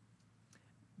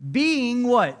 Being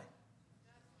what?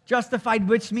 Justified,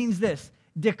 which means this.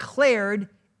 Declared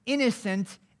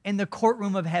innocent in the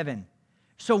courtroom of heaven.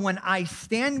 So when I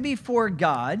stand before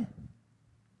God,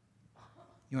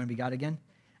 you want to be God again?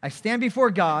 I stand before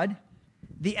God,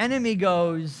 the enemy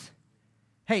goes,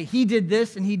 hey, he did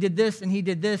this, and he did this, and he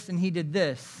did this, and he did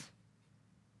this.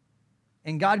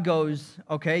 And God goes,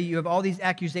 okay, you have all these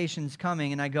accusations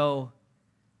coming, and I go,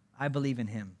 I believe in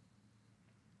him.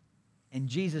 And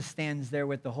Jesus stands there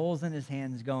with the holes in his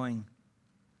hands going,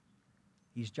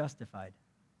 he's justified.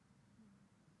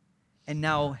 And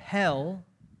now hell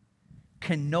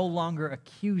can no longer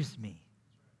accuse me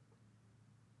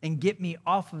and get me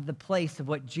off of the place of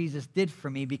what Jesus did for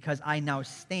me, because I now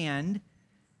stand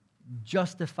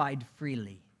justified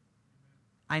freely.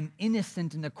 I'm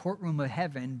innocent in the courtroom of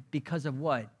heaven because of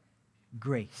what?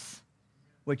 Grace,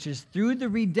 which is through the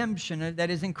redemption that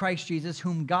is in Christ Jesus,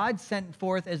 whom God sent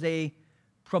forth as a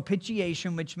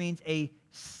propitiation, which means a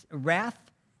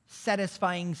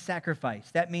wrath-satisfying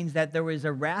sacrifice. That means that there was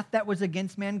a wrath that was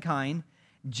against mankind.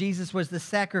 Jesus was the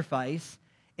sacrifice.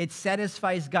 It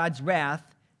satisfies God's wrath.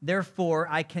 Therefore,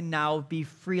 I can now be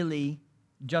freely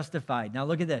justified. Now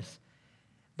look at this.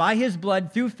 By his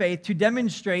blood, through faith, to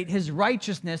demonstrate his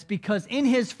righteousness, because in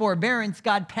his forbearance,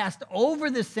 God passed over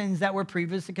the sins that were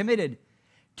previously committed.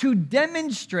 To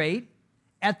demonstrate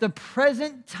at the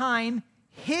present time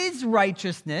his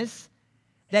righteousness,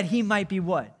 that he might be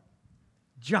what?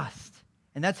 Just.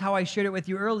 And that's how I shared it with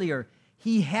you earlier.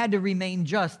 He had to remain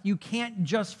just. You can't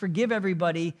just forgive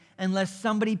everybody unless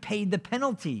somebody paid the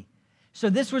penalty. So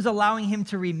this was allowing him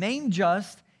to remain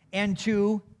just and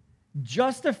to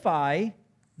justify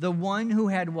the one who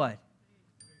had what?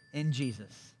 In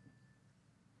Jesus.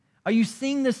 Are you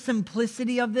seeing the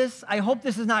simplicity of this? I hope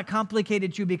this is not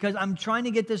complicated to you, because I'm trying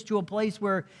to get this to a place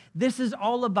where this is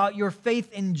all about your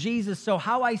faith in Jesus. So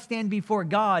how I stand before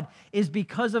God is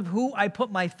because of who I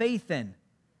put my faith in.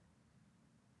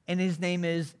 And his name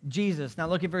is Jesus. Now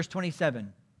look at verse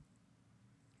 27.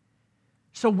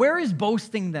 So where is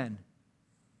boasting then?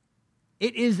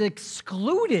 It is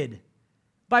excluded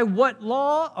by what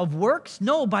law of works?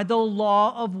 No, by the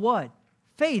law of what?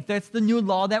 Faith. That's the new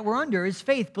law that we're under, is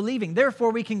faith, believing.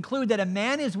 Therefore, we conclude that a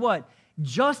man is what?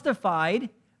 Justified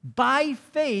by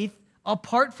faith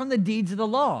apart from the deeds of the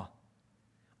law.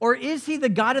 Or is he the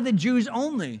God of the Jews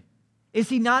only? Is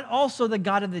he not also the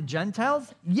God of the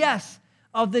Gentiles? Yes,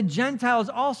 of the Gentiles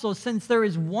also, since there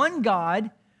is one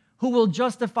God who will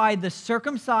justify the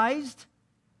circumcised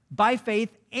by faith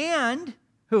and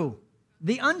who?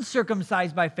 The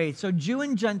uncircumcised by faith. So Jew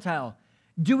and Gentile.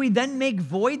 Do we then make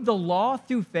void the law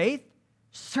through faith?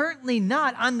 Certainly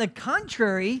not. On the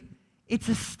contrary, it's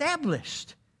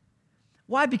established.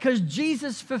 Why? Because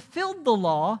Jesus fulfilled the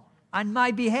law on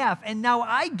my behalf, and now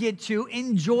I get to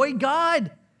enjoy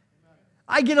God.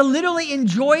 I get to literally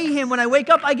enjoy him. When I wake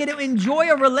up, I get to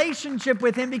enjoy a relationship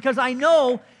with him because I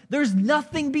know there's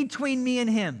nothing between me and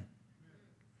him.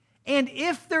 And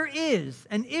if there is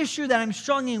an issue that I'm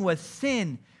struggling with,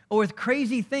 sin or with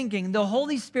crazy thinking, the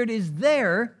Holy Spirit is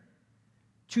there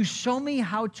to show me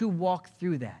how to walk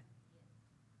through that.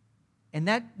 And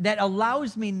that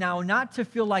allows me now not to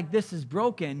feel like this is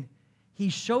broken. He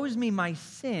shows me my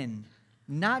sin,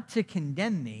 not to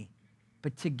condemn me,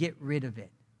 but to get rid of it.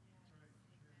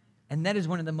 And that is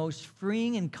one of the most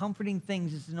freeing and comforting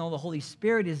things, is to know the Holy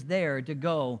Spirit is there to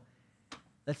go,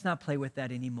 let's not play with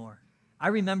that anymore. I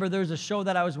remember there was a show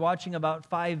that I was watching about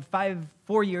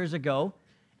 4 years ago,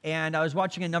 And I was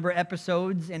watching a number of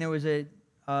episodes, and it was a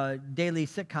daily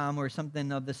sitcom or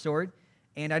something of the sort.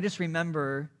 And I just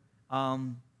remember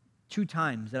 2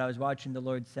 times that I was watching, the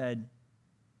Lord said,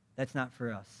 that's not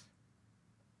for us.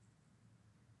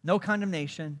 No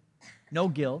condemnation, no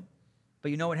guilt.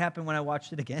 But you know what happened when I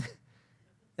watched it again? Isn't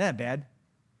that bad?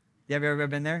 Have you ever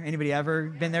been there? Anybody ever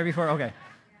been there before? Okay.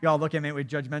 You all look at me with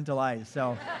judgmental eyes.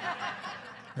 So,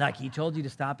 like, he told you to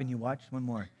stop and you watched one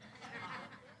more.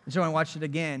 And so when I watched it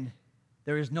again,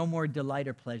 there is no more delight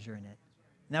or pleasure in it.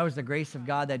 And that was the grace of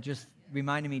God that just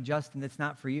reminded me, Justin, that's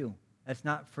not for you. That's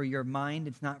not for your mind.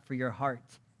 It's not for your heart.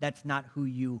 That's not who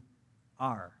you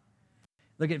are.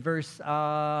 Look at verse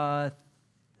 4,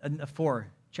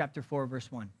 chapter 4,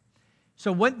 verse 1.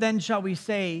 So what then shall we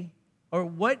say, or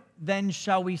what then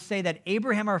shall we say that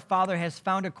Abraham our father has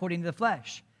found according to the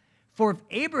flesh? For if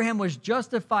Abraham was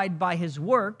justified by his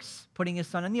works, putting his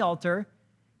son on the altar,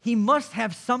 he must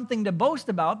have something to boast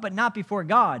about, but not before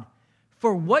God.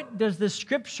 For what does the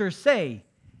scripture say?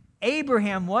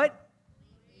 Abraham what?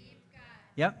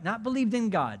 Yep, not believed in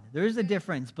God. There is a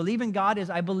difference. Believe in God is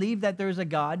I believe that there is a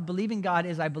God. Believe in God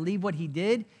is I believe what he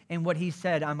did and what he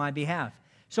said on my behalf.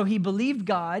 So he believed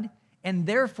God, and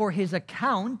therefore his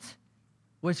account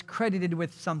was credited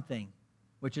with something,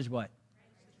 which is what?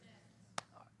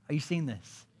 Are you seeing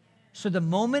this? So the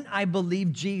moment I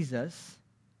believe Jesus,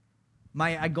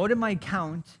 I go to my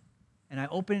account, and I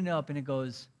open it up, and it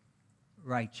goes,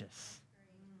 righteous.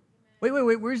 Wait,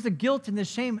 where's the guilt and the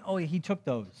shame? Oh, he took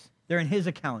those. They're in his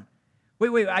account.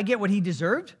 Wait, I get what he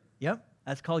deserved? Yep,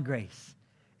 that's called grace.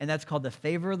 And that's called the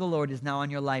favor of the Lord is now on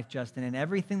your life, Justin. And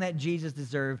everything that Jesus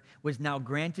deserved was now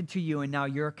granted to you, and now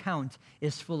your account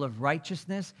is full of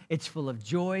righteousness. It's full of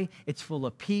joy. It's full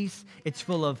of peace. It's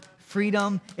full of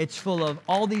freedom. It's full of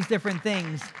all these different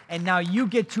things. And now you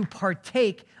get to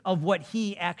partake of what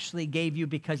he actually gave you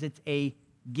because it's a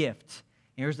gift.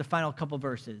 And here's the final couple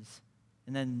verses.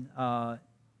 And then,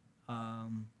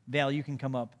 Val, you can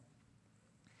come up.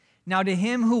 Now to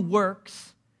him who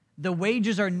works, the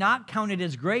wages are not counted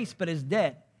as grace, but as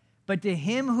debt. But to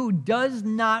him who does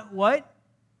not what?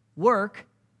 Work,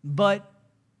 but,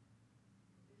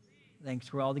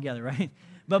 thanks, we're all together, right?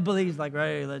 But believes, like,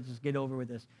 right, let's just get over with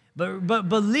this. But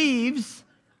believes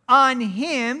on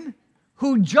him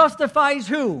who justifies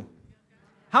who?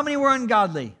 How many were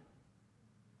ungodly?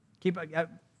 Put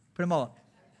them all up.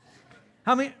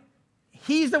 How many?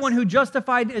 He's the one who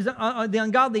justified the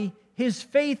ungodly. His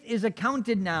faith is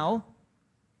accounted now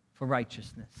for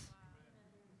righteousness.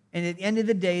 And at the end of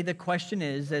the day, the question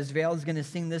is, as Val is going to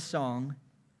sing this song,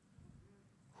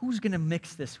 who's going to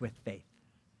mix this with faith?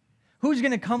 Who's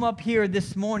going to come up here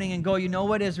this morning and go, you know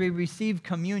what, as we receive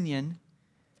communion,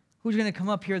 who's going to come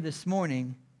up here this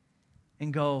morning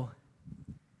and go,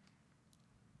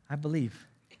 I believe.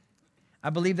 I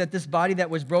believe that this body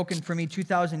that was broken for me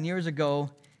 2,000 years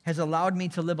ago has allowed me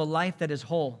to live a life that is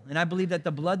whole. And I believe that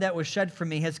the blood that was shed for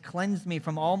me has cleansed me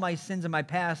from all my sins in my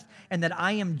past, and that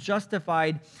I am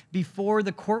justified before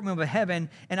the courtroom of heaven,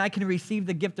 and I can receive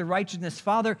the gift of righteousness.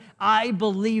 Father, I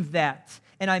believe that.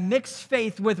 And I mix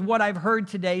faith with what I've heard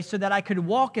today so that I could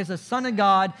walk as a son of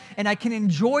God and I can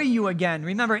enjoy you again.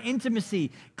 Remember,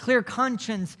 intimacy, clear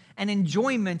conscience, and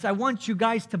enjoyment. I want you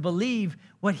guys to believe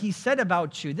what he said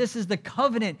about you. This is the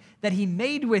covenant that he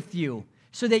made with you,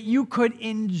 so that you could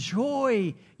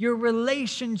enjoy your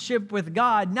relationship with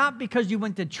God, not because you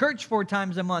went to church 4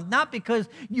 times a month, not because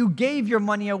you gave your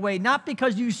money away, not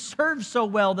because you serve so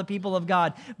well the people of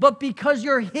God, but because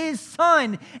you're his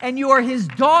son and you are his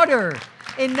daughter.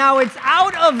 And now it's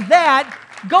out of that,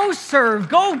 go serve,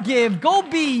 go give, go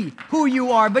be who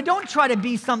you are, but don't try to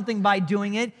be something by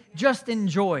doing it, just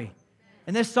enjoy.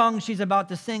 And this song she's about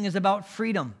to sing is about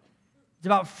freedom. It's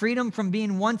about freedom from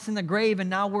being once in the grave, and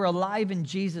now we're alive in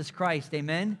Jesus Christ.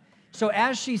 Amen? So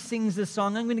as she sings this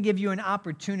song, I'm going to give you an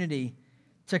opportunity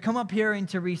to come up here and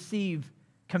to receive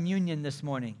communion this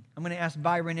morning. I'm going to ask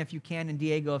Byron if you can, and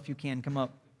Diego if you can, come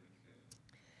up.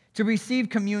 To receive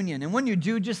communion. And when you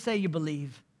do, just say you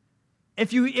believe.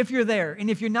 If you're there. And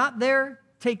if you're not there,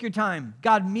 take your time.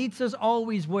 God meets us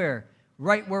always where?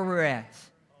 Right where we're at.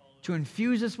 To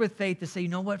infuse us with faith, to say, you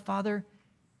know what, Father?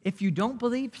 If you don't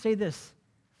believe, say this,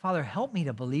 Father, help me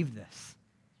to believe this.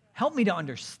 Help me to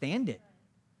understand it.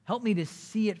 Help me to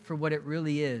see it for what it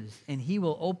really is. And he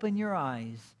will open your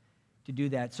eyes to do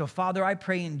that. So, Father, I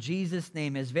pray in Jesus'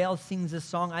 name, as Val sings this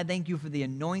song, I thank you for the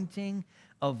anointing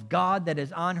of God that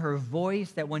is on her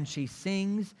voice, that when she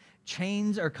sings,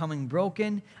 chains are coming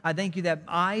broken. I thank you that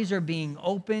eyes are being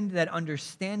opened, that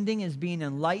understanding is being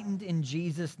enlightened in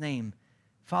Jesus' name.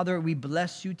 Father, we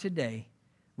bless you today.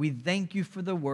 We thank you for the word.